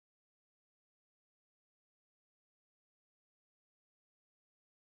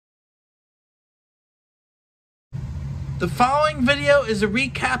The following video is a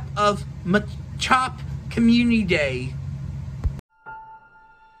recap of Machop Community Day.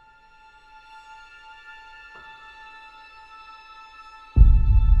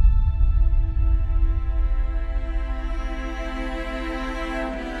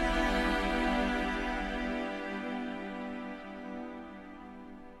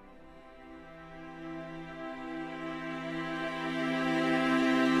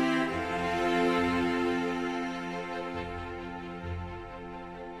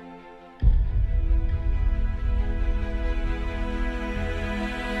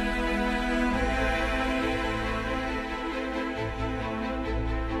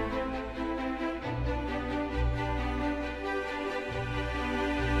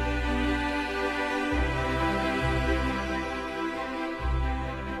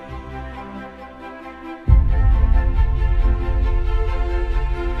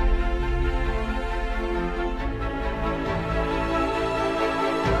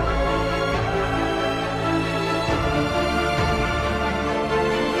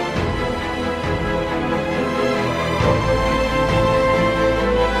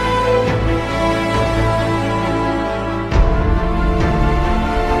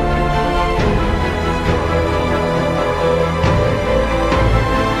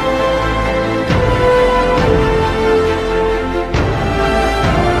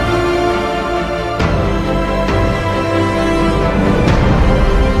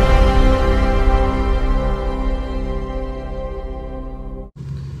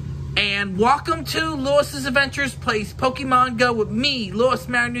 And welcome to Lewis's Adventures Plays Pokemon Go with me, Lewis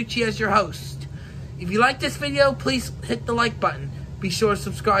Marinucci, as your host. If you like this video, please hit the like button. Be sure to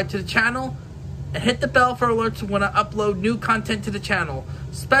subscribe to the channel and hit the bell for alerts when I upload new content to the channel,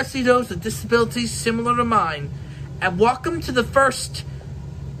 especially those with disabilities similar to mine. And welcome to the first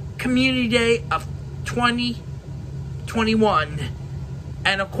Community Day of 2021.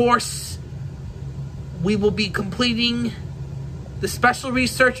 And of course, we will be completing the special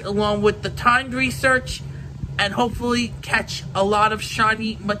research along with the timed research and hopefully catch a lot of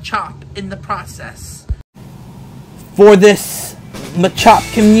shiny Machop in the process. For this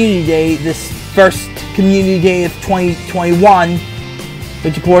Machop Community Day, this first Community Day of 2021,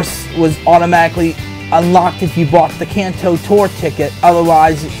 which of course was automatically unlocked if you bought the Kanto Tour ticket,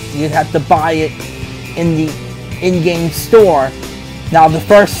 otherwise you'd have to buy it in the in-game store. Now the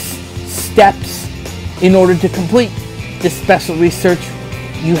first steps in order to complete this special research,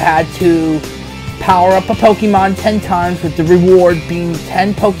 you had to power up a Pokemon 10 times with the reward being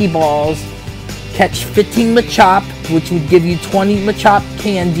 10 Pokeballs, catch 15 Machop, which would give you 20 Machop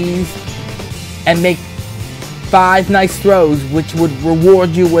candies, and make 5 nice throws, which would reward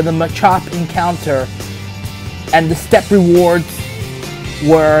you with a Machop encounter. And the step rewards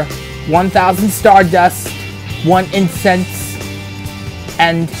were 1,000 Stardust, 1 Incense,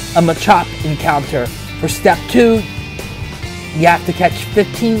 and a Machop encounter. For step 2, you have to catch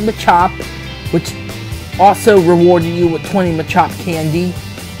 15 Machop, which also rewarded you with 20 Machop candy.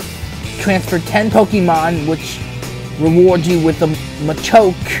 Transfer 10 Pokemon, which rewards you with a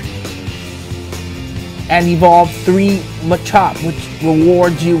Machop. And evolve 3 Machop, which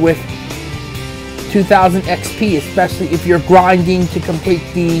rewards you with 2,000 XP, especially if you're grinding to complete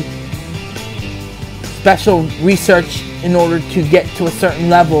the special research in order to get to a certain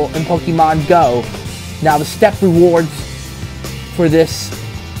level in Pokemon Go. Now the step rewards for this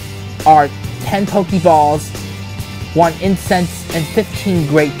are 10 Pokeballs, 1 Incense, and 15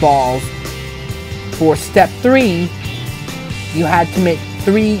 Great Balls. For step 3, you had to make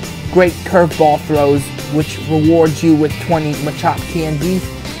 3 Great Curveball throws, which rewards you with 20 Machop candies.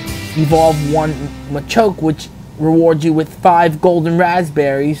 Evolve 1 Machop, which rewards you with 5 Golden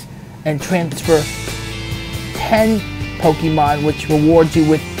Raspberries, and transfer 10 Pokemon, which rewards you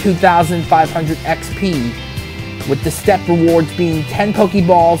with 2,500 XP. With the step rewards being 10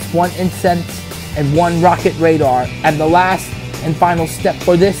 Pokeballs, 1 Incense, and 1 Rocket Radar. And the last and final step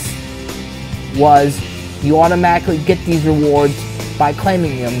for this was you automatically get these rewards by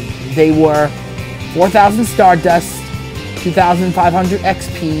claiming them. They were 4,000 Stardust, 2,500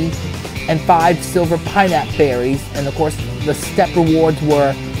 XP, and 5 Silver Pineapple Berries. And of course, the step rewards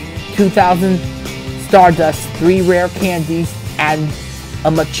were 2,000 Stardust, 3 Rare Candies, and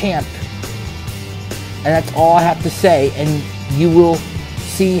a Machamp. And that's all I have to say, and you will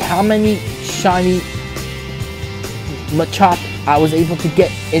see how many shiny Machop I was able to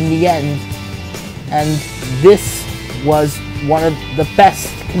get in the end. And this was one of the best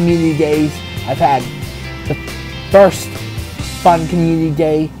community days I've had. The first fun community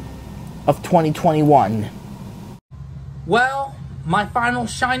day of 2021. Well, my final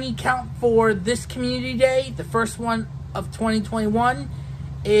shiny count for this community day, the first one of 2021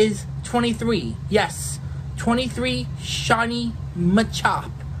 is 23. Yes, 23 shiny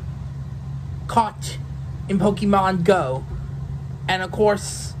Machop caught in Pokemon Go. And of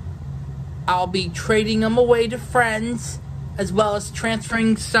course, I'll be trading them away to friends, as well as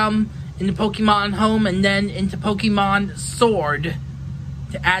transferring some into Pokemon Home and then into Pokemon Sword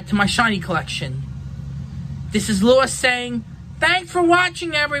to add to my shiny collection. This is Lewis saying, thanks for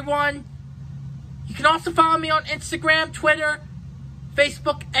watching, everyone. You can also follow me on Instagram, Twitter,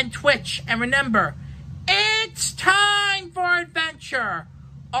 Facebook, and Twitch. And remember, it's time for adventure.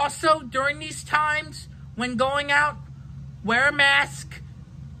 Also, during these times, when going out, wear a mask,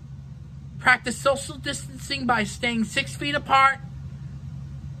 practice social distancing by staying 6 feet apart,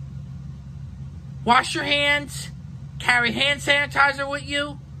 wash your hands, carry hand sanitizer with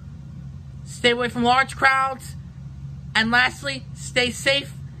you, stay away from large crowds, and lastly, stay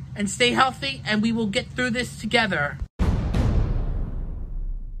safe and stay healthy, and we will get through this together.